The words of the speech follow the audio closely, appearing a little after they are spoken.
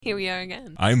Here we are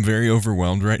again. I'm very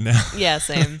overwhelmed right now. Yeah,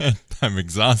 same. I'm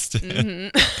exhausted.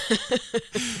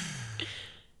 Mm-hmm.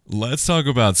 Let's talk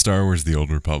about Star Wars The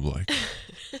Old Republic.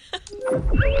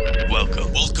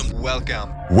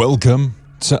 Welcome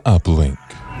to Uplink.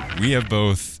 We have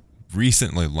both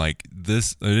recently,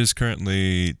 it is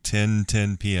currently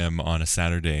 10 p.m. on a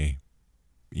Saturday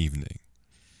evening.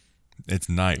 It's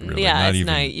night, really. Yeah, Not it's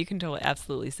even, night. You can totally,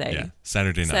 absolutely say. Yeah,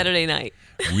 Saturday night. Saturday night.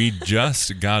 We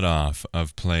just got off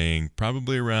of playing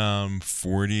probably around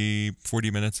 40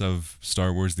 minutes of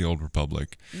Star Wars The Old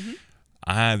Republic.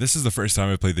 Mm-hmm. This is the first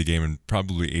time I played the game in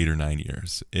probably 8 or 9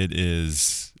 years.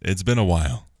 It's been a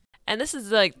while. And this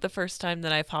is like the first time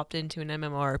that I've hopped into an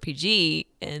MMORPG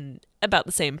in about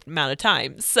the same amount of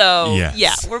time. So, Yes.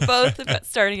 yeah, we're both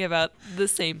starting about the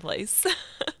same place.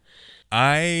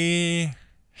 I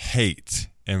hate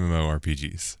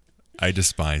MMORPGs. I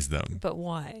despise them. But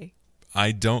why?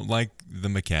 I don't like the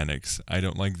mechanics. I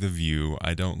don't like the view.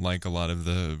 I don't like a lot of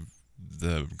the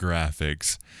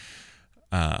graphics.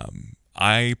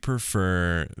 I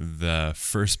prefer the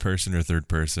first person or third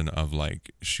person of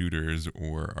like shooters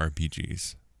or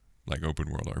RPGs, like open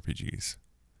world RPGs.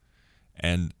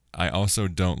 And I also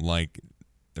don't like,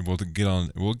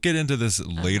 we'll get into this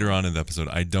later on in the episode.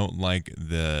 I don't like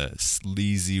the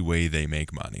sleazy way they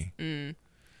make money.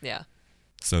 Yeah.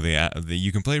 So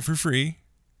you can play it for free,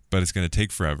 but it's going to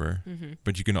take forever. Mm-hmm.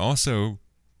 But you can also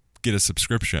get a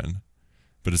subscription,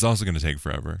 but it's also going to take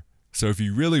forever. So if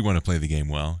you really want to play the game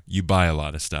well, you buy a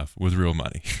lot of stuff with real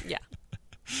money. Yeah.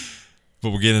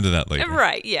 But we'll get into that later.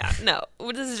 Right. Yeah. No,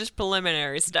 this is just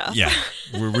preliminary stuff. Yeah.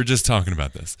 We're just talking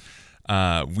about this.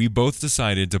 We both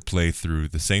decided to play through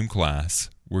the same class.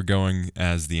 We're going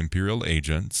as the Imperial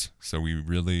agents, so we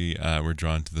really were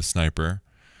drawn to the sniper.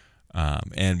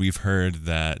 And we've heard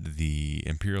that the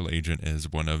Imperial agent is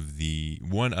one of,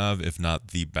 if not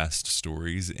the best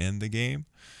stories in the game.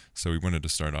 So we wanted to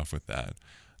start off with that.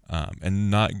 And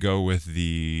not go with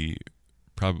the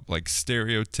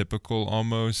stereotypical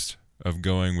almost of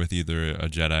going with either a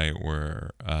Jedi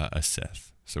or a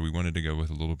Sith. So we wanted to go with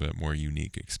a little bit more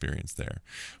unique experience there,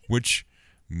 which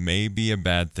may be a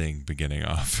bad thing beginning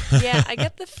off. Yeah, I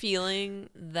get the feeling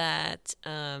that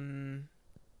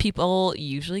people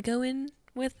usually go in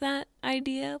with that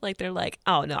idea. Like they're like,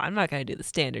 oh no, I'm not going to do the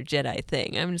standard Jedi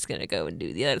thing. I'm just going to go and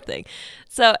do the other thing.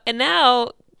 So, and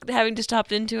now having just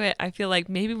hopped into it, I feel like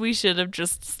maybe we should have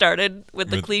just started with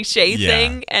the cliche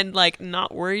thing and like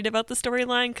not worried about the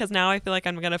storyline, because now I feel like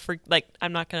I'm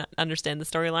not gonna understand the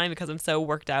storyline because I'm so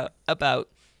worked out about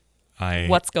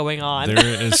what's going on. There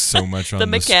is so much on the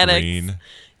mechanics. Screen.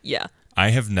 Yeah,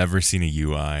 I have never seen a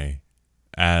UI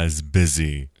as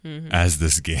busy as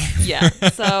this game. Yeah.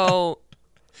 So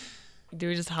do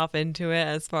we just hop into it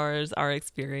as far as our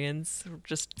experience?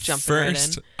 Just jumping right in.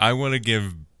 First, I want to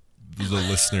give the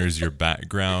listeners your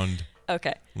background.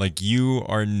 Okay. Like, you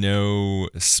are no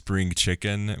spring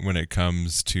chicken when it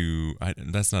comes to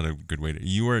that's not a good way to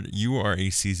you are a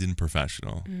seasoned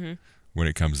professional when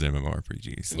it comes to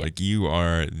MMORPGs. Yeah. Like, you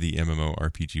are the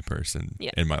MMORPG person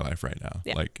in my life right now.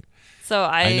 Yeah. Like, so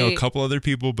I know a couple other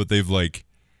people, but they've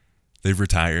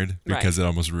retired because it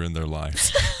almost ruined their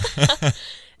lives.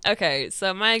 Okay,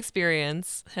 so my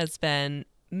experience has been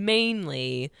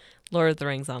mainly Lord of the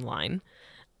Rings Online.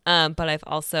 But I've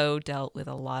also dealt with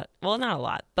not a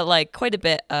lot, but like quite a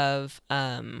bit of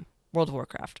World of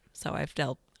Warcraft. So I've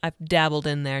dabbled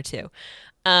in there too.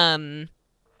 But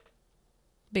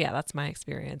yeah, that's my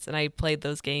experience. And I played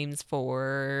those games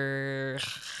for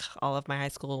all of my high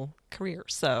school career.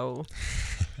 So,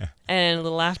 and a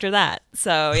little after that.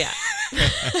 So yeah,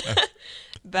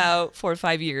 about 4 or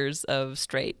 5 years of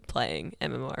straight playing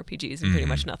MMORPGs and pretty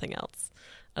much nothing else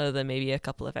other than maybe a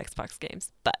couple of Xbox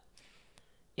games. But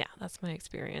yeah, that's my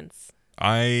experience.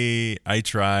 I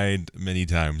tried many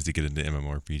times to get into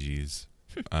MMORPGs.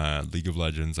 League of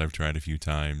Legends, I've tried a few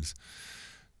times.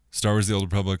 Star Wars The Old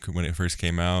Republic, when it first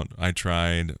came out, I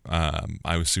tried.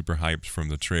 I was super hyped from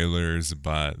the trailers,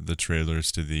 but the trailers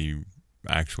to the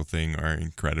actual thing are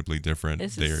incredibly different.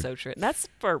 This is so true. That's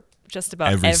for just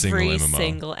about every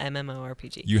single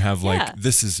MMORPG. You have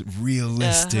this is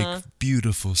realistic,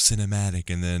 beautiful,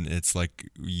 cinematic, and then it's like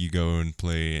you go and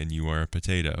play and you are a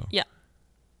potato. Yeah.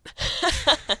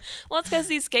 Well, it's because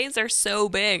these games are so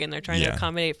big and they're trying to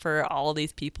accommodate for all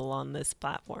these people on this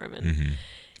platform. And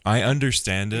I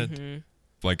understand it.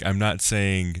 Like, I'm not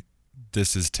saying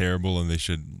this is terrible and they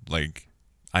should,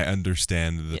 I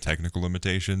understand the technical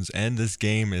limitations, and this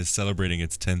game is celebrating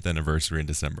its 10th anniversary in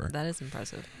December. That is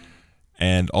impressive.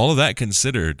 And all of that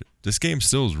considered, this game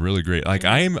still is really great. Like,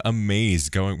 I am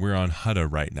amazed we're on Hutta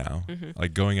right now.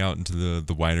 Like, going out into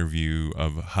the wider view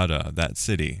of Hutta, that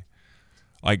city.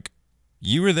 Like,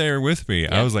 you were there with me.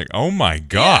 I was like, oh my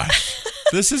gosh,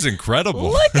 this is incredible.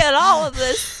 Look at all of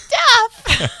this stuff.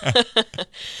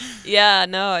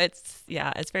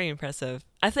 It's very impressive.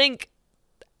 I think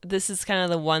this is kind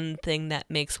of the one thing that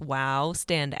makes WoW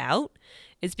stand out,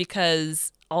 is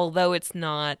because although it's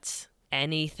not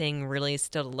anything really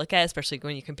still to look at, especially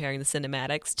when you're comparing the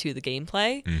cinematics to the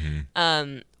gameplay,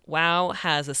 WoW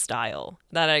has a style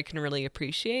that I can really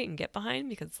appreciate and get behind,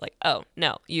 because it's like, oh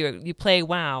no, you play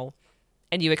WoW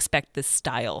and you expect this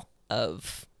style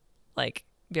of like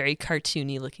very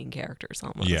cartoony looking characters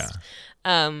almost. Yeah.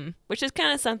 Which is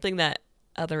kind of something that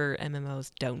other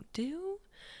MMOs don't do,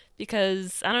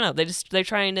 because I don't know, they're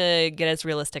trying to get as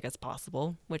realistic as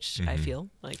possible, which I feel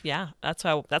like, that's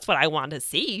what I want to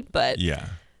see, but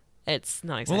it's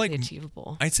not exactly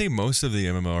achievable. I'd say most of the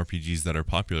MMORPGs that are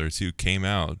popular too came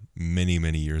out many,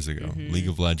 many years ago. League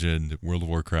of Legends, World of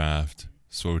Warcraft,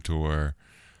 SWTOR,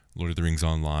 Lord of the Rings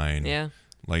Online. Yeah.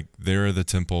 Like, they're the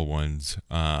temple ones.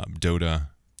 Dota,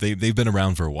 they've been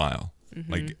around for a while.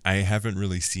 Like, I haven't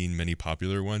really seen many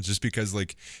popular ones, just because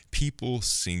like people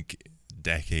sink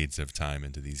decades of time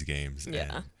into these games.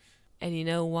 And you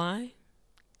know why?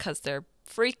 Because they're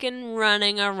freaking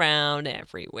running around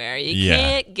everywhere. You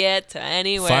can't get to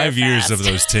anywhere 5 years fast. of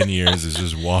those 10 years is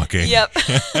just walking. Yep.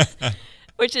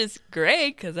 Which is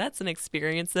great, because that's an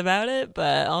experience about it.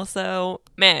 But also,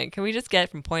 man, can we just get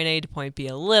from point A to point B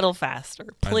a little faster,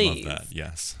 please? I love that,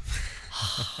 yes.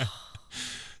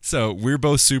 So we're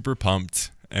both super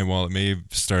pumped. And while it may have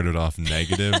started off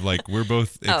negative, like, we're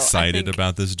both excited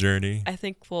about this journey. I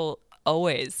think we'll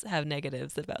always have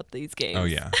negatives about these games. Oh,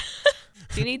 yeah.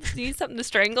 Do you need something to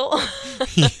strangle?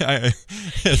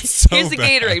 It's so Use the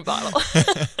bad. Gatorade bottle.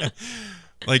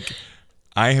 Like,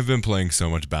 I have been playing so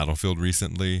much Battlefield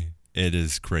recently. It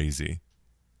is crazy.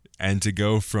 And to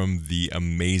go from the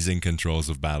amazing controls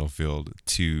of Battlefield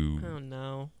to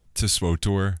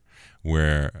SWTOR,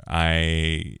 where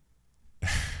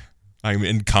I'm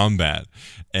in combat,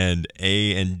 and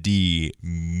A and D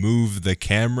move the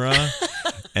camera,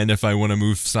 and if I want to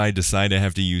move side to side, I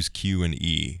have to use Q and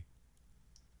E.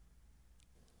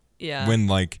 Yeah. When,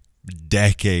 like,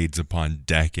 decades upon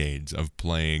decades of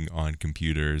playing on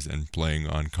computers and playing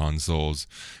on consoles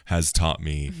has taught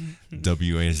me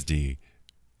WASD,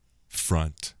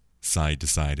 front, side to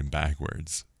side, and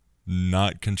backwards.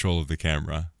 Not control of the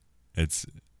camera. It's,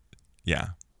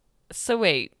 So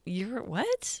wait, you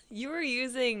were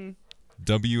using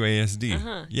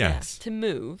WASD. Yes. to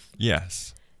move.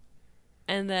 Yes.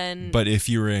 And then But if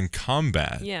you're in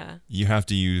combat, yeah. you have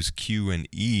to use Q and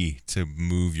E to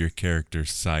move your character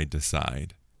side to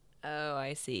side. Oh,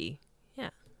 I see.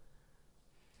 Yeah.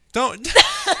 Don't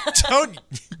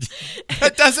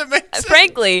that doesn't make sense.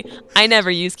 Frankly, I never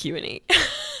use Q and E.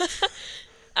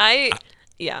 I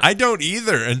don't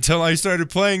either until I started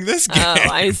playing this game. Oh,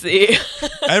 I see.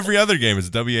 Every other game is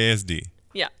WASD.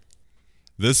 Yeah.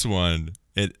 This one,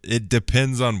 it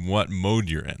depends on what mode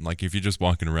you're in. Like, if you're just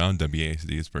walking around,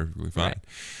 WASD is perfectly fine. Right.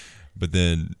 But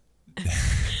then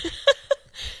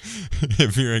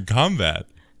if you're in combat,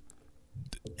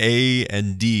 A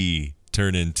and D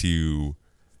turn into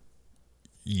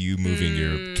you moving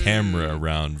your camera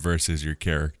around versus your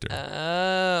character.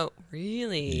 Oh,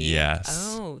 really?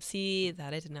 Yes. Oh, see,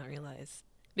 that I did not realize.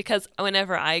 Because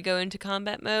whenever I go into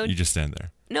combat mode, You just stand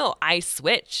there. no, I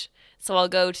switch. So I'll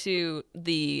go to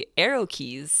the arrow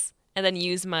keys and then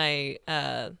use my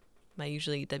my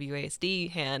usually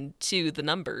WASD hand to the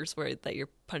numbers that you're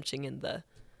punching in the.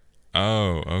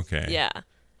 Oh, okay. Yeah.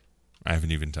 I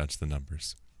haven't even touched the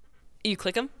numbers. You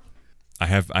click them? I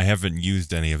haven't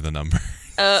used any of the numbers.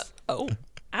 Oh.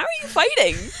 How are you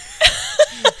fighting?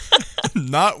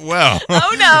 Not well.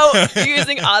 Oh no. You're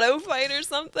using auto fight or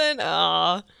something?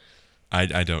 Aw.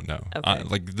 I don't know. Okay.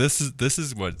 Like, this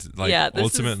is what, like, Yeah,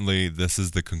 ultimately this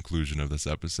is the conclusion of this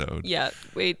episode. Yeah.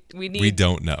 We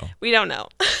don't know. We don't know.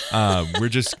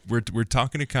 We're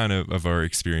talking to kind of our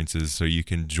experiences, so you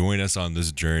can join us on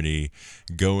this journey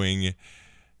going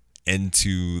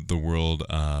into the world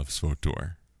of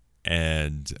SWTOR.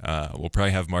 And we'll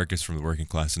probably have Marcus from the Working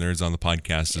Class Nerds on the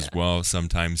podcast as well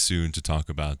sometime soon to talk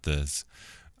about this.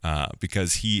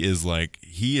 Because he is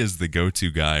the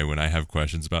go-to guy when I have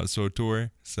questions about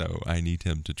SWTOR, so I need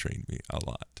him to train me a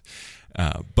lot.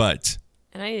 But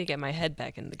And I need to get my head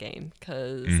back in the game,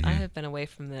 because I have been away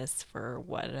from this for,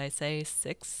 what did I say,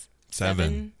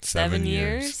 seven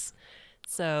years.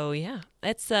 So yeah,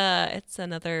 it's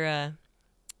another.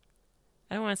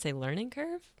 I don't want to say learning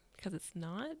curve, because it's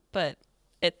not, but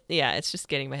It's just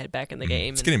getting my head back in the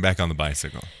game. It's and- getting back on the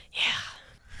bicycle.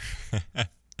 yeah.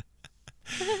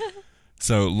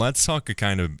 So let's talk a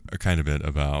kind of bit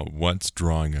about what's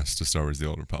drawing us to Star Wars: The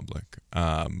Old Republic.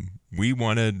 I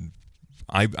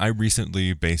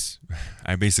basically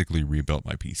rebuilt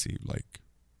my PC, like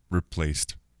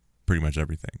replaced pretty much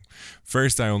everything.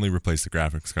 First, I only replaced the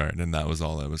graphics card, and that was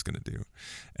all I was going to do.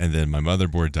 And then my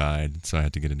motherboard died, so I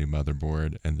had to get a new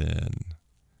motherboard. And then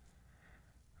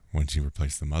once you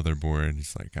replace the motherboard,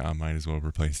 it's like, I might as well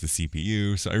replace the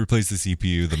CPU. So I replaced the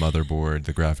CPU, the motherboard,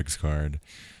 the graphics card.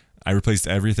 I replaced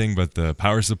everything but the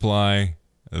power supply,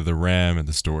 the RAM, and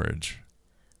the storage.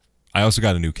 I also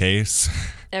got a new case.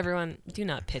 Everyone, do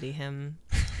not pity him.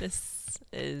 This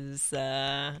is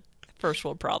a first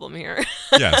world problem here.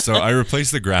 Yeah, so I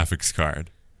replaced the graphics card.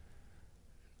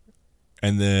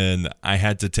 And then I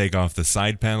had to take off the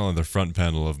side panel and the front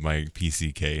panel of my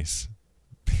PC case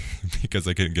because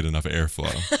I couldn't get enough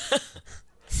airflow.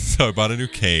 So I bought a new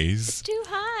case. Too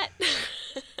hot.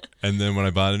 And then when I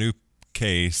bought a new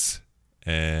case,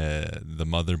 the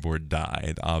motherboard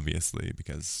died, obviously,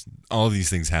 because all of these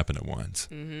things happen at once.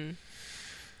 Mm-hmm.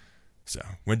 So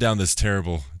went down this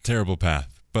terrible, terrible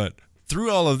path. But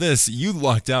through all of this, you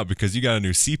lucked out because you got a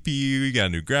new CPU, you got a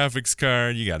new graphics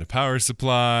card, you got a power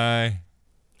supply.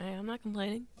 Hey, I'm not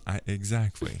complaining.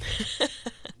 Exactly.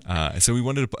 So we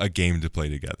wanted a game to play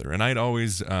together. And I'd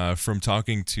always, from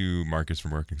talking to Marcus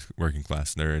from Working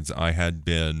Class Nerds, I had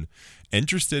been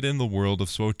interested in the world of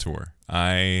SWTOR.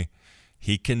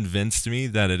 He convinced me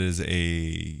that it is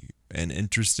an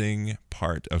interesting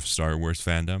part of Star Wars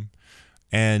fandom.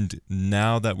 And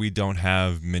now that we don't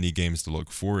have many games to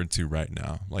look forward to right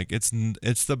now, like it's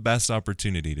the best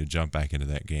opportunity to jump back into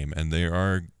that game. And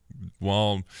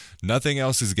while nothing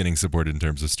else is getting supported in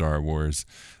terms of Star Wars,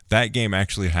 that game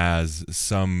actually has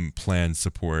some planned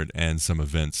support and some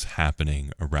events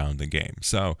happening around the game.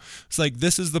 So it's like,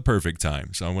 this is the perfect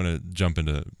time. So I want to jump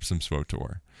into some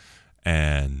SWTOR.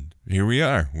 And here we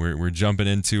are. We're jumping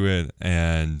into it,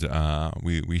 and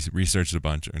we researched a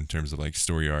bunch in terms of like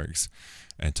story arcs,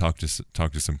 and talked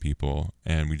to some people,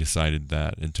 and we decided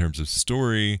that in terms of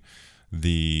story,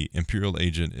 the Imperial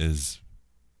Agent is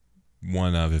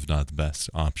one of, if not the best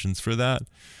options for that.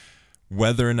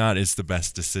 Whether or not it's the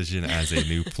best decision as a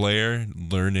new player,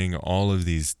 learning all of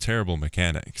these terrible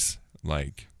mechanics,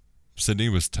 like Sydney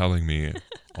was telling me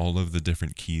all of the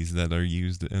different keys that are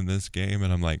used in this game,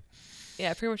 and I'm like,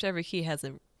 Yeah, pretty much every key has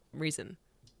a reason.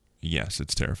 yes,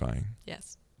 it's terrifying.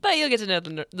 Yes. But you'll get to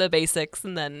know the basics,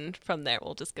 and then from there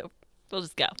we'll just go. You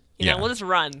Yeah. know, we'll just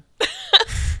run.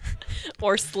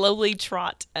 Or slowly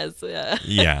trot, as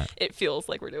Yeah. it feels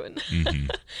like we're doing. Hmm.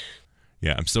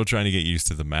 Yeah, I'm still trying to get used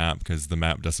to the map because the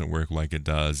map doesn't work like it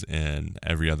does in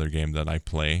every other game that I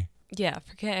play. Yeah,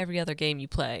 forget every other game you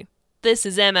play. This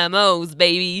is MMOs,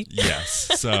 baby.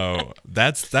 Yes. So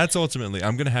that's ultimately,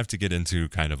 I'm going to have to get into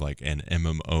kind of like an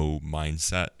MMO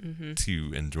mindset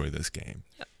to enjoy this game.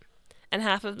 Yep. And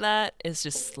half of that is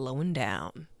just slowing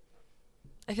down.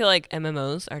 I feel like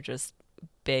MMOs are just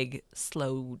big,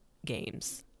 slow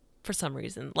games for some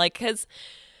reason. Like, because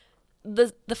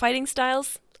the fighting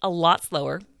style's a lot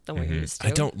slower than we're used to.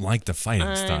 I don't like the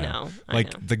fighting style. I know.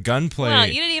 The gunplay. Well,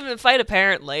 you didn't even fight,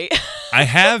 apparently.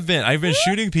 I've been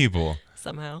shooting people.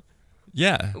 Somehow.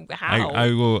 Yeah. How?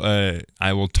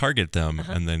 I will target them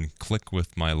and then click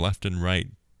with my left and right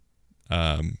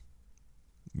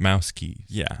mouse key.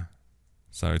 Yeah.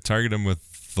 So I target them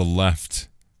with the left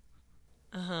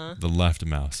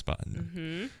mouse button.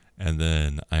 Mm-hmm. And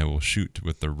then I will shoot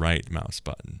with the right mouse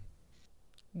button.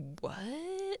 What?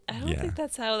 I don't think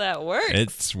that's how that works.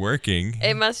 It's working.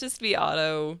 It must just be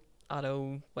auto,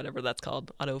 whatever that's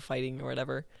called, auto fighting or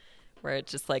whatever. Where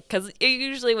it's just like, because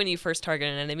usually when you first target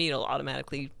an enemy, it'll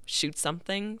automatically shoot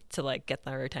something to like get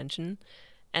their attention.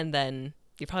 And then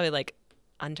you're probably like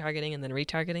untargeting and then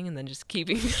retargeting and then just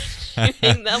keeping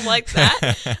shooting them like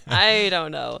that. I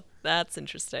don't know. That's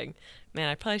interesting. Man,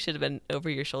 I probably should have been over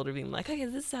your shoulder being like, okay,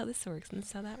 this is how this works and this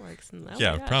is how that works. And oh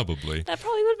Yeah, my gosh, probably. that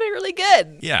probably would have been really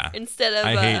good. Yeah. Instead of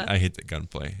I hate the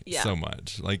gunplay yeah. so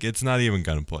much. Like, it's not even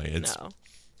gunplay. It's no.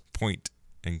 point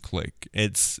and click.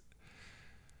 It's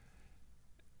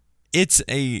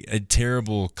a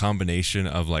terrible combination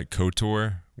of like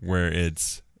KOTOR, where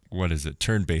it's, what is it,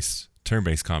 turn-based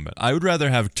combat. I would rather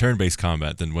have turn-based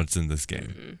combat than what's in this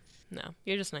game. Mm-hmm. No,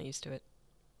 you're just not used to it.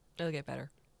 It'll get better.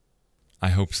 I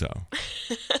hope so.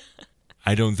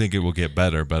 I don't think it will get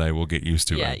better, but I will get used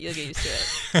to Yeah, it. you'll get used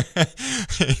to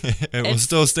it. It will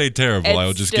still stay terrible. I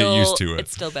will just get used to it.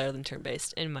 It's still better than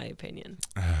turn-based, in my opinion.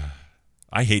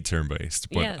 I hate turn-based,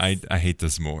 but Yes. I hate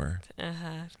this more.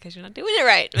 Because you're not doing it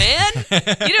right, man.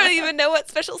 You don't even know what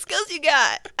special skills you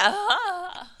got.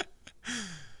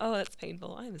 Oh, that's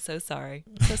painful. I'm so sorry.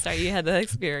 I'm so sorry you had that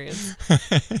experience.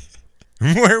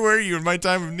 Where were you in my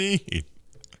time of need?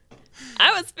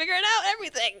 I was figuring out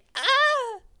everything.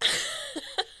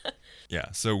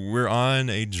 Yeah, so we're on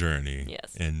a journey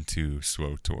Yes. into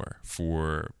SWTOR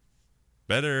for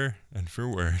better and for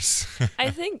worse. I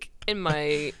think in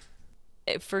my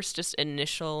first just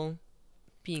initial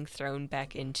being thrown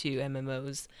back into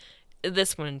MMOs,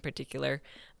 this one in particular,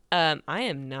 I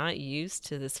am not used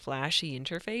to this flashy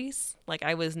interface. Like,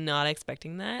 I was not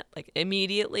expecting that. Like,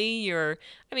 immediately you're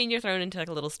thrown into like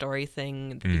a little story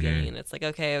thing at the beginning, and it's like,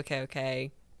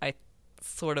 okay. I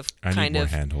sort of I kind need more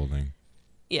of hand-holding.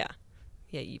 Yeah,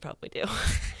 you probably do.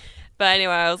 But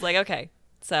anyway, I was like, okay.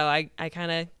 So I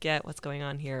kind of get what's going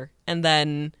on here. And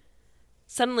then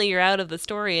suddenly you're out of the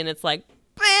story and it's like,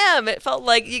 bam! It felt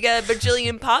like you got a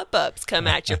bajillion pop-ups come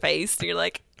at your face. And you're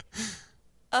like,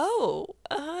 oh,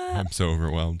 I'm so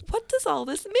overwhelmed. what does all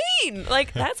this mean?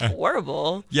 Like, that's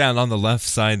horrible. Yeah, and on the left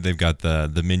side, they've got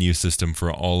the menu system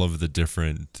for all of the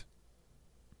different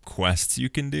quests you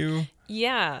can do.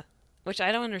 Yeah, which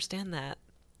I don't understand that.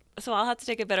 So I'll have to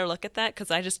take a better look at that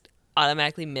because I just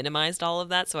automatically minimized all of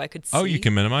that so I could see. Oh, you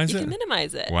can minimize You it? can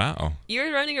minimize it. Wow.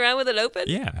 You're running around with it open?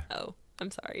 Yeah. Oh,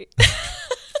 I'm sorry.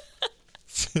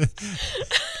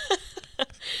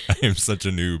 I am such a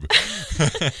noob.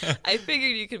 I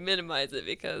figured you could minimize it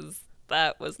because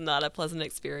that was not a pleasant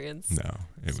experience. No,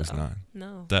 it was So, not.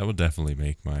 No. That would definitely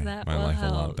make my That life will a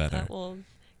help. lot better. That will,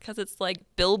 because it's like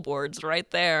billboards right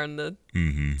there and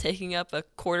taking up a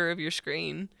quarter of your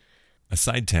screen. A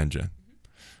side tangent.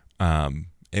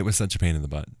 It was such a pain in the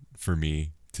butt for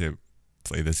me to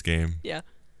play this game. Yeah.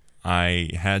 I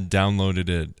had downloaded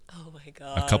it Oh my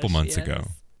god. a couple months ago.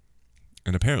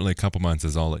 And apparently a couple months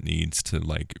is all it needs to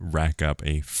like rack up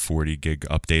a 40 gig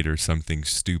update or something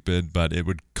stupid, but it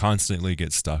would constantly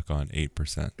get stuck on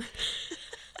 8%.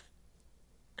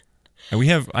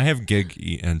 And I have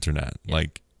gig internet,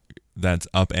 like that's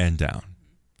up and down.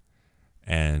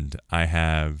 And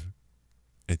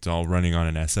it's all running on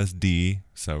an SSD,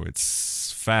 so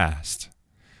it's fast.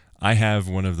 I have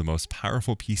one of the most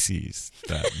powerful PCs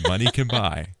that money can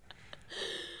buy.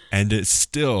 And it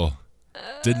still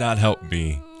did not help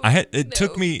me.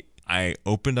 I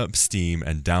opened up Steam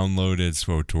and downloaded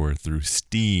SWTOR through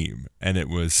Steam, and it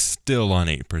was still on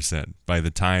 8% by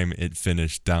the time it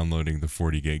finished downloading the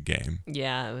 40 gig game.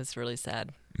 Yeah, it was really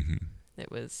sad.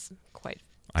 It was quite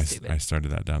I stupid.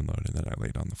 started that download and then I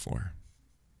laid on the floor.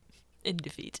 In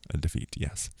defeat. A defeat,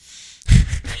 yes.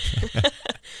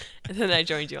 And then I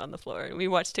joined you on the floor and we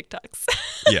watched TikToks.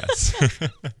 Yes.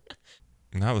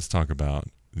 Now let's talk about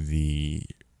the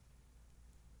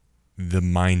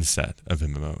mindset of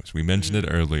MMOs. We mentioned it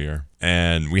earlier,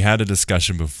 and we had a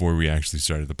discussion before we actually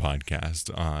started the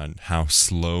podcast on how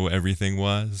slow everything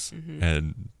was.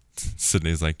 And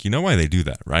Sydney's like, you know why they do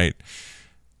that, right?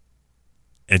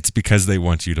 It's because they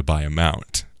want you to buy a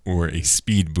mount or a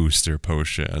speed booster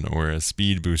potion or a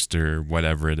speed booster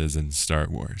whatever it is in Star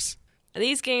Wars.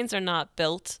 These games are not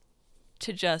built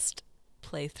to just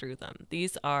play through them.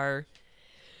 These are...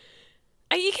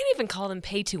 You can't even call them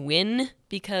pay to win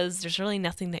because there's really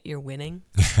nothing that you're winning.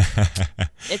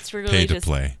 It's really Pay to just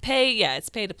play. It's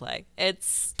pay to play.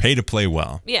 It's Pay to play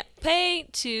well. pay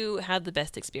to have the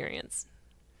best experience.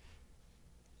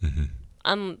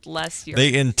 Unless you're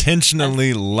They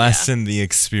intentionally lessen the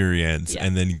experience Yeah.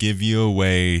 and then give you a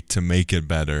way to make it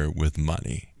better with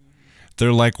money.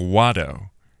 They're like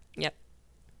Watto Yep.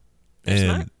 They're in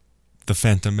smart. The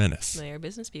Phantom Menace. They are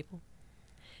business people.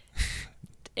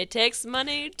 It takes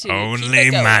money to keep Only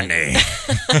it going. money.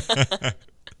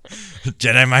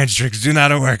 Jedi mind tricks do not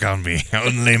work on me.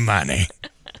 Only money.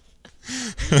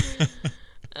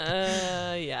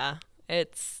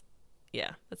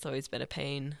 That's always been a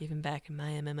pain, even back in my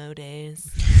MMO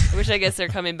days. I guess they're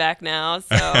coming back now,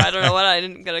 so I don't know what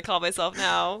I'm gonna call myself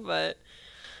now, but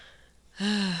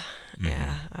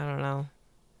yeah, I don't know.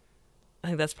 I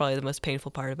think that's probably the most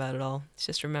painful part about it all. It's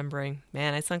just remembering,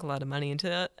 man, I sunk a lot of money into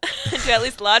that, into at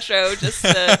least Latro, just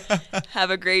to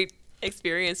have a great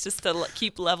experience, just to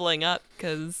keep leveling up,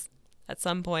 because at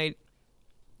some point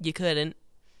you couldn't.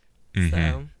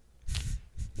 So,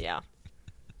 yeah.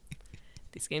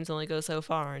 These games only go so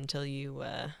far until you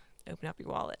open up your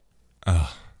wallet. Well,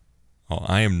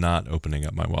 I am not opening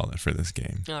up my wallet for this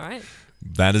game. All right.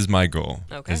 That is my goal,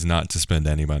 Okay. is not to spend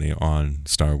any money on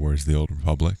Star Wars The Old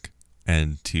Republic,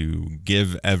 and to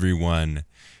give everyone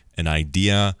an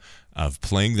idea of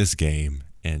playing this game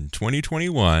in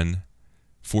 2021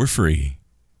 for free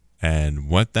and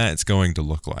what that's going to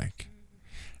look like.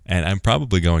 And I'm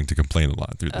probably going to complain a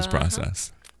lot through this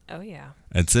process. Oh, yeah.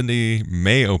 And Cindy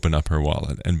may open up her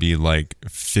wallet and be like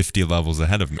 50 levels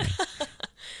ahead of me.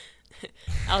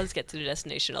 I'll just get to the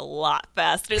destination a lot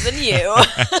faster than you.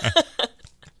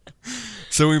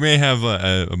 So we may have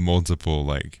a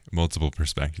multiple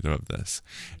perspective of this,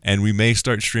 and we may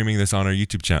start streaming this on our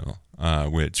YouTube channel,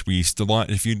 which we still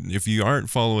want. If you aren't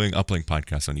following Uplink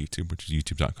Podcast on YouTube, which is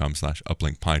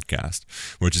youtube.com/Uplink Podcast,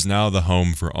 which is now the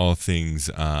home for all things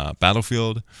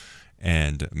Battlefield,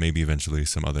 and maybe eventually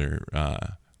some other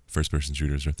first-person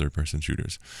shooters or third-person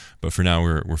shooters. But for now,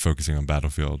 we're focusing on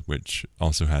Battlefield, which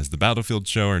also has the Battlefield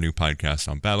Show, our new podcast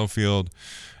on Battlefield,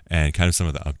 and kind of some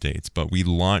of the updates. But we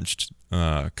launched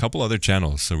a couple other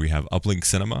channels. So we have Uplink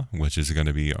Cinema, which is going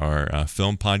to be our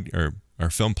film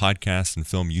podcast and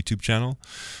film YouTube channel.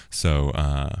 So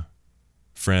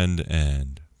friend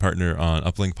and partner on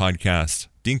Uplink Podcast,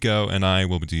 Dinko, and I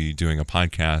will be doing a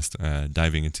podcast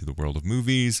diving into the world of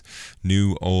movies,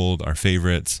 new, old, our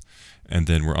favorites. And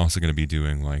then we're also going to be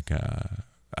doing like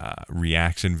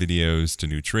reaction videos to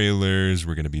new trailers.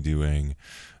 We're going to be doing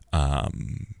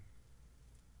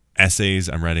essays.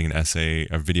 I'm writing a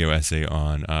video essay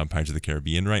on Pirates of the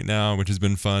Caribbean right now, which has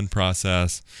been fun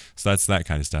process. So that's that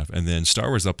kind of stuff. And then Star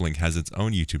Wars Uplink has its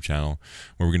own YouTube channel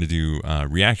where we're going to do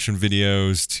reaction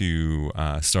videos to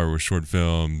Star Wars short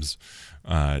films,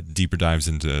 deeper dives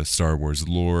into Star Wars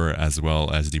lore, as well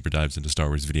as deeper dives into Star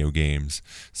Wars video games.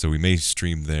 So we may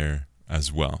stream there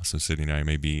as well. So Sydney and I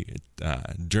may be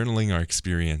journaling our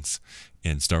experience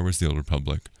in Star Wars The Old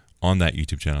Republic on that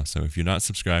YouTube channel. So if you're not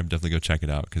subscribed, definitely go check it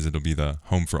out, because it'll be the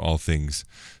home for all things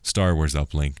Star Wars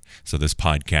Uplink. So this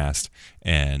podcast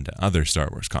and other Star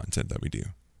Wars content that we do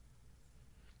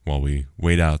while we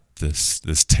wait out this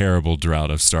terrible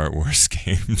drought of Star Wars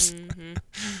games. Mm-hmm.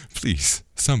 Please,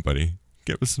 somebody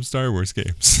get us some Star Wars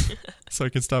games so I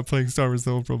can stop playing Star Wars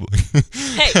The Old Republic.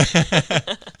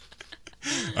 Hey.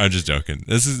 I'm just joking.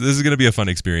 This is going to be a fun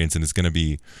experience, and it's going to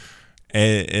be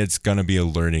a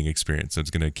learning experience. So it's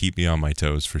going to keep me on my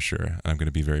toes for sure. I'm going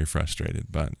to be very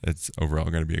frustrated, but it's overall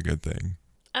going to be a good thing.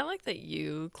 I like that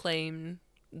you claim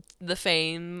the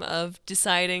fame of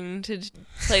deciding to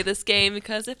play this game,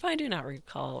 because if I do not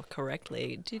recall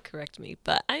correctly, do correct me,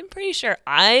 but I'm pretty sure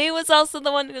I was also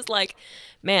the one who was like,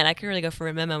 man, I could really go for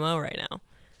an MMO right now.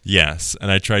 Yes,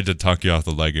 and I tried to talk you off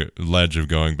the ledge of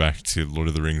going back to Lord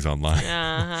of the Rings Online.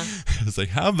 Uh-huh. It's like,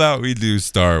 how about we do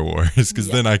Star Wars? Because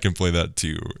then I can play that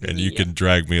too, and you can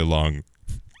drag me along,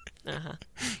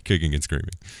 kicking and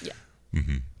screaming. Yeah.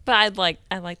 Mm-hmm. But I'd like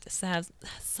to have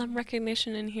some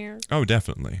recognition in here. Oh,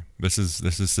 definitely. This is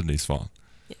Sydney's fault.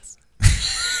 Yes,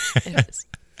 it is.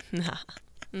 Nah.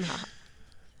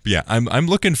 Yeah, I'm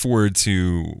looking forward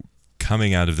to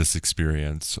coming out of this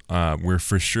experience. We're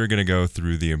for sure going to go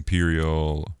through the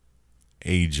Imperial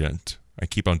Agent. I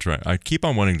keep on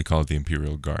wanting to call it the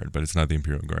Imperial Guard, but it's not the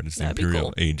Imperial Guard. It's the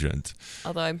Imperial Agent.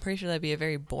 Although I'm pretty sure that'd be a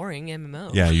very boring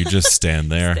MMO. Yeah, you just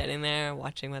stand there. Standing there,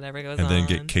 watching whatever goes on. And then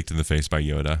get kicked in the face by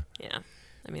Yoda. Yeah.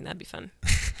 I mean, that'd be fun.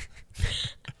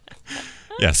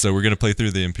 Yeah, so we're going to play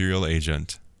through the Imperial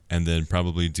Agent, and then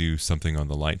probably do something on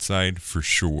the light side for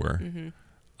sure. Mm-hmm.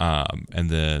 And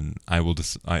then I will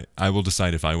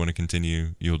decide if I want to continue.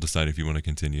 You'll decide if you want to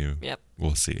continue. Yep.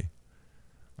 We'll see.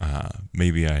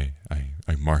 Maybe I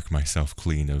mark myself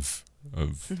clean of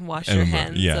wash your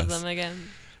hands yes. of them again.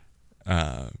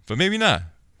 But maybe not.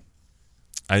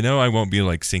 I know I won't be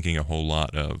like sinking a whole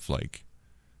lot of like.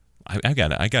 I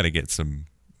gotta get some.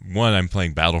 One, I'm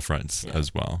playing Battlefronts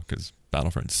as well, because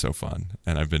Battlefront's so fun,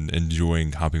 and I've been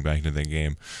enjoying hopping back into the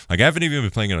game. Like, I haven't even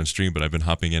been playing it on stream, but I've been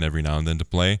hopping in every now and then to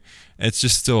play. It's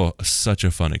just still such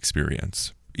a fun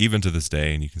experience, even to this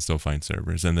day, and you can still find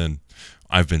servers. And then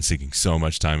I've been sinking so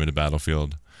much time into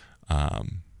Battlefield,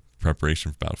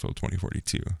 preparation for Battlefield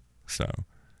 2042. So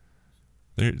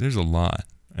there's a lot.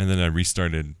 And then I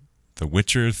restarted The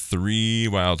Witcher 3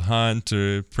 Wild Hunt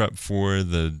to prep for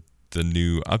the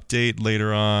new update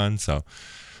later on. So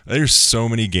there's so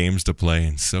many games to play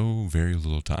in so very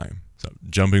little time. So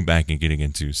jumping back and getting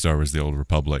into Star Wars The Old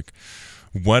Republic,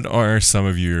 what are some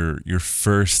of your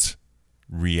first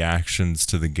reactions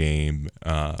to the game,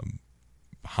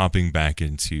 hopping back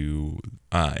into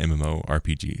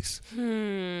MMORPGs?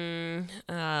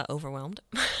 Overwhelmed.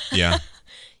 Yeah.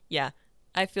 Yeah.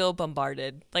 I feel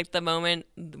bombarded. Like, the moment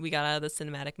we got out of the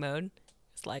cinematic mode,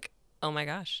 it's like, oh my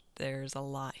gosh, there's a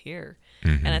lot here.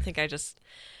 Mm-hmm. And I think I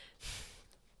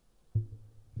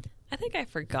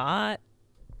forgot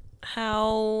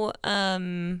how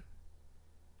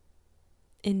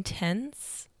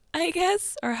intense, I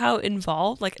guess, or how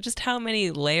involved, like just how many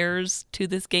layers to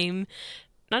this game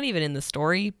not even in the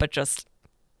story, but just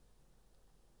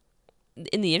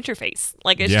in the interface.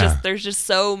 Like it's Yeah. just there's just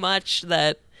so much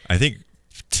that I think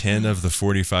 10 of the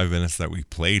 45 minutes that we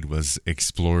played was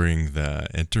exploring the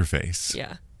interface.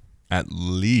 yeah. At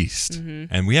least. Mm-hmm.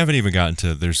 And we haven't even gotten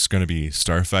to, there's going to be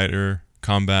starfighter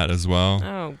combat as well,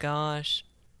 Oh gosh.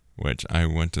 which I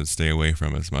want to stay away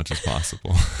from as much as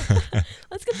possible.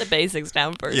 Let's get the basics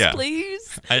down first, Yeah.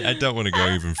 please. I don't want to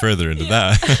go even further into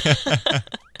Yeah. that.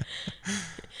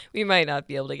 We might not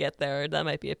be able to get there. That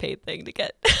might be a paid thing to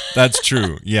get. That's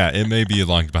true. Yeah, it may be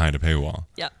locked behind a paywall,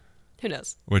 Yeah. Who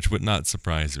knows? which would not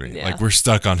surprise me. Yeah. Like we're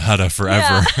stuck on Hutta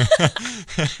forever.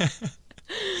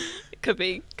 Could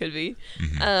be. Could be.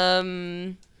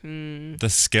 The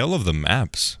scale of the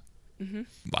maps,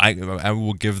 I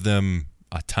will give them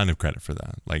a ton of credit for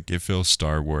that. Like it feels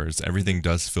Star Wars. Everything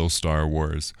does feel Star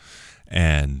Wars,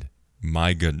 and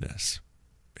my goodness,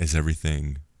 is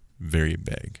everything very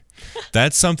big.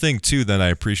 That's something too that I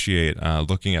appreciate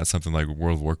looking at something like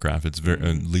World of Warcraft. It's very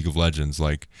League of Legends.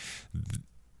 Like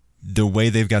the way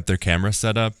they've got their camera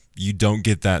set up, you don't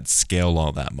get that scale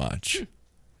all that much.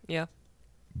 Yeah.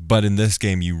 But in this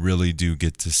game, you really do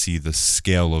get to see the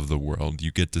scale of the world.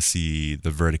 You get to see the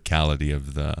verticality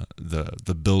of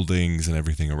the buildings and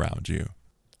everything around you.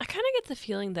 I kind of get the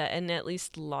feeling that in at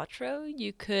least Lotro,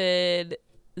 you could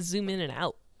zoom in and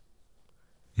out.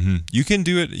 You can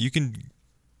do it. You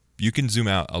can zoom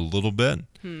out a little bit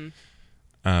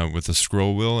with the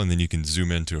scroll wheel, and then you can zoom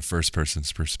into a first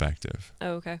person's perspective,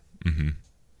 Oh, okay.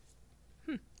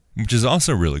 which is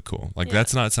also really cool. Like Yeah.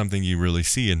 that's not something you really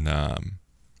see in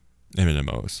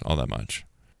MMOs all that much.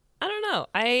 I don't know.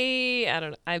 I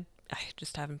don't know. I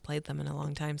just haven't played them in a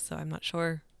long time, so I'm not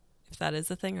sure if that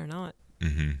is a thing or not.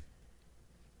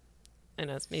 I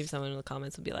know maybe someone in the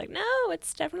comments would be like, "No,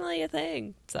 it's definitely a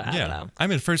thing." So I don't know. I'm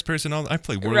in first person. I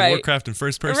play World Right. of Warcraft in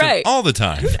first person Right. all the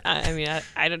time. I mean,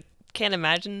 I can't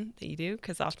imagine that you do,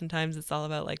 because oftentimes it's all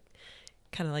about like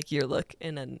kind of like your look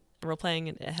in a role playing,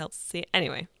 and it helps see.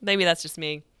 Anyway, maybe that's just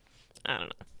me. I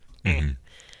don't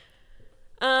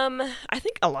know. I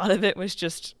think a lot of it was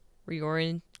just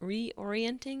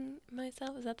reorienting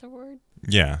myself. Is that the word?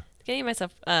 Yeah, Getting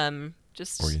myself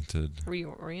just oriented.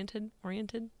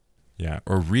 oriented. Yeah,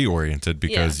 or reoriented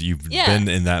because you've been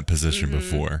in that position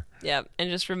before. Yeah, and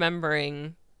just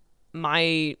remembering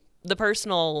the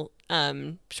personal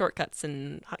shortcuts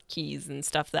and hotkeys and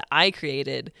stuff that I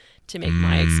created to make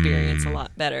my experience a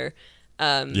lot better.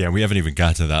 Yeah, we haven't even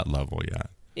got to that level yet.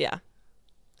 Yeah.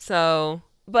 So,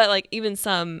 but like even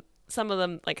some of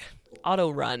them, like auto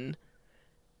run.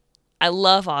 I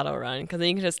love auto run because then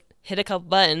you can just hit a couple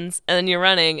buttons and then you're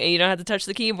running and you don't have to touch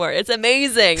the keyboard. It's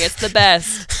amazing. It's the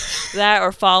best. That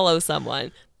or follow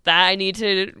someone. That I need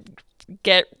to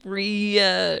get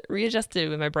readjusted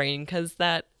with my brain, because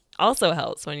that also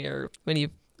helps when you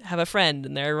have a friend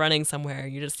and they're running somewhere.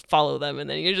 You just follow them and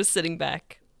then you're just sitting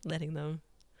back, letting them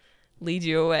lead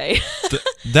you away.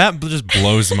 That just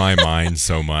blows my mind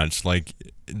so much. Like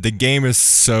the game is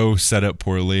so set up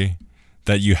poorly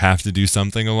that you have to do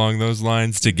something along those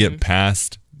lines to get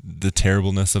past the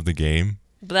terribleness of the game.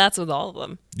 But that's with all of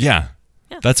them. Yeah.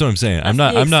 Yeah. That's what I'm saying. I'm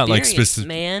That's the not like experience, specific.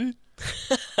 man.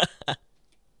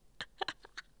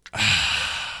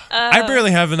 I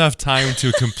barely have enough time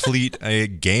to complete a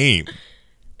game.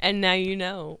 And now you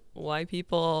know why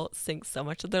people sink so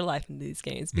much of their life into these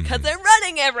games, because they're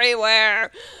running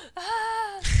everywhere.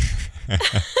 Ah.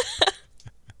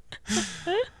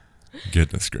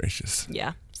 Goodness gracious.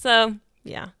 Yeah. So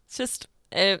yeah, it's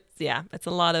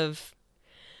a lot of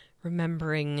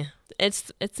remembering.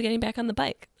 It's getting back on the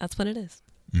bike. That's what it is.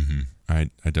 I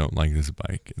don't like this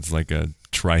bike. It's like a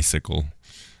tricycle.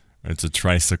 It's a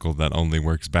tricycle that only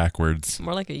works backwards.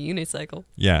 More like a unicycle.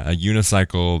 Yeah, a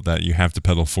unicycle that you have to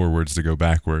pedal forwards to go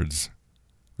backwards,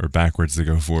 or backwards to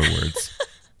go forwards.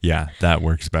 Yeah, that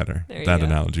works better. There you That go.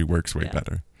 analogy works way Yeah.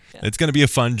 better. Yeah. It's going to be a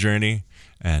fun journey,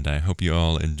 and I hope you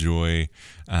all enjoy.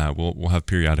 We'll have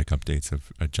periodic updates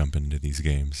of jumping into these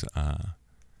games.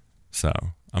 So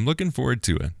I'm looking forward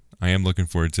to it. I am looking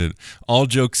forward to it. All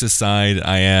jokes aside,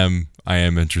 I am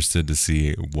interested to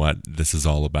see what this is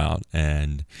all about,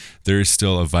 and there is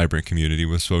still a vibrant community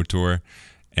with SWTOR,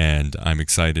 and I'm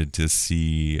excited to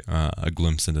see a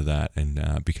glimpse into that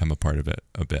and become a part of it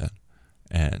a bit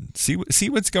and see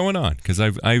what's going on, because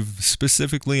I've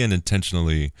specifically and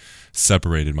intentionally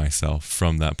separated myself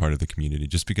from that part of the community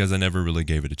just because I never really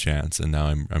gave it a chance, and now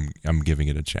I'm giving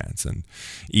it a chance. And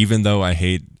even though I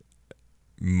hate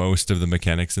most of the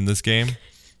mechanics in this game,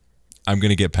 I'm going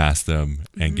to get past them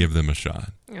and give them a shot.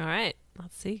 All right.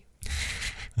 Let's see.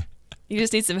 You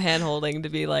just need some hand holding to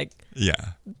be like,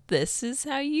 Yeah. this is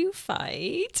how you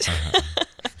fight.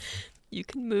 You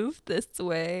can move this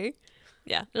way.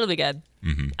 Yeah, it'll be good.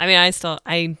 Mm-hmm. I mean, I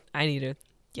need to,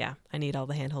 I need all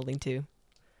the hand holding too.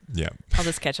 Yeah. I'll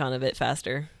just catch on a bit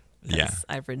faster. Yeah.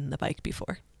 I've ridden the bike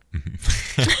before.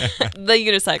 Mm-hmm. The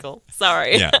unicycle.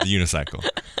 Sorry. Yeah, the unicycle.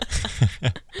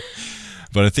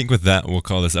 But I think with that, we'll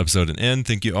call this episode an end.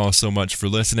 Thank you all so much for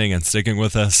listening and sticking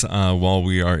with us while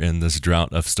we are in this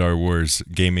drought of Star Wars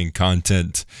gaming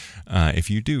content. If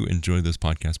you do enjoy this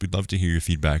podcast, we'd love to hear your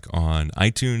feedback on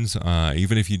iTunes.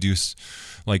 Even if you do,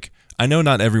 I know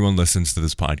not everyone listens to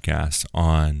this podcast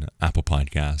on Apple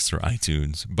Podcasts or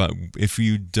iTunes, but if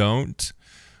you don't,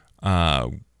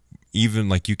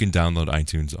 even you can download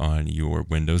iTunes on your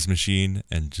Windows machine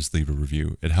and just leave a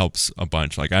review. It helps a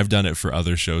bunch. I've done it for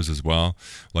other shows as well.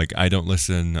 I don't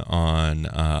listen on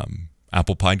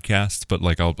Apple Podcasts, but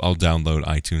I'll download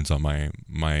iTunes on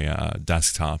my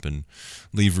desktop and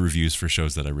leave reviews for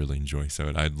shows that I really enjoy. So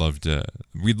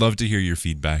we'd love to hear your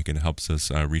feedback, and it helps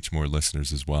us reach more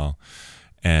listeners as well.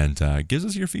 And gives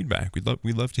us your feedback. We'd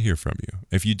love to hear from you.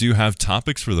 If you do have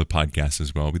topics for the podcast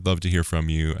as well, we'd love to hear from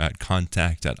you at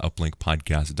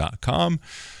contact@uplinkpodcast.com.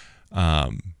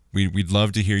 We'd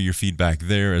love to hear your feedback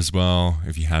there as well.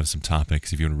 If you have some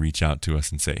topics, if you want to reach out to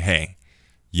us and say, hey,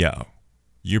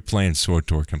 you're playing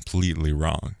SWTOR completely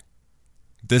wrong.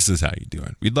 This is how you do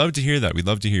it. We'd love to hear that. We'd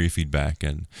love to hear your feedback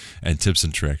and tips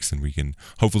and tricks, and we can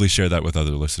hopefully share that with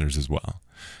other listeners as well.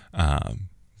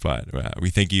 But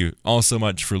we thank you all so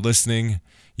much for listening.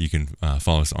 You can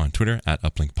follow us on Twitter at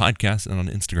Uplink Podcast and on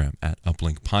Instagram at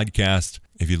Uplink Podcast.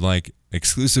 If you'd like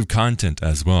exclusive content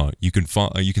as well, you can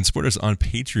support us on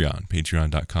Patreon,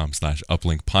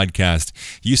 patreon.com/Uplink Podcast.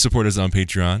 You support us on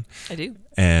Patreon. I do.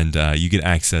 And you get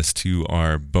access to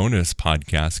our bonus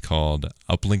podcast called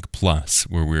Uplink Plus,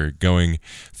 where we're going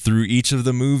through each of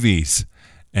the movies.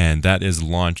 And that is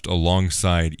launched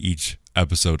alongside each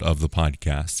episode of the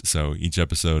podcast. So each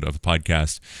episode of the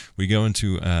podcast, we go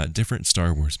into a different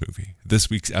Star Wars movie. This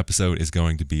week's episode is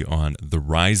going to be on The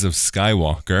Rise of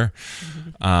Skywalker.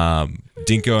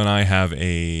 Dinko and I have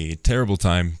a terrible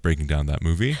time breaking down that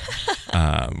movie.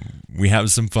 We have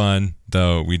some fun,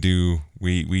 though.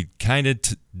 We kind of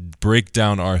break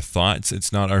down our thoughts.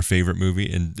 It's not our favorite movie.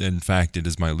 In fact, it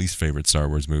is my least favorite Star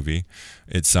Wars movie.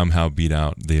 It somehow beat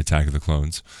out The Attack of the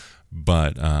Clones.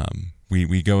 But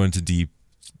we go into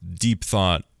deep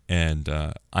thought and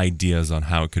ideas on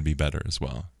how it could be better as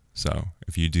well. So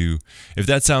if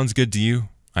that sounds good to you,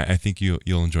 I think you'll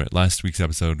enjoy it. Last week's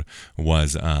episode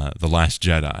was The Last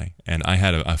Jedi, and I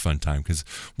had a fun time because,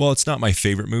 well, it's not my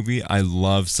favorite movie. I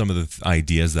love some of the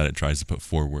ideas that it tries to put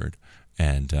forward.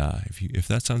 And if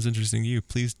that sounds interesting to you,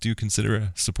 please do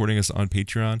consider supporting us on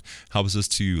Patreon. Helps us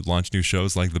to launch new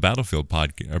shows like the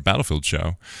Battlefield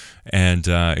show, and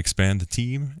expand the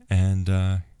team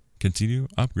and continue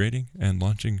upgrading and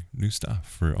launching new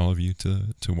stuff for all of you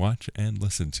to watch and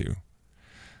listen to.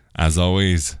 As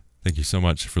always, thank you so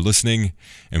much for listening,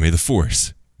 and may the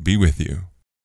Force be with you.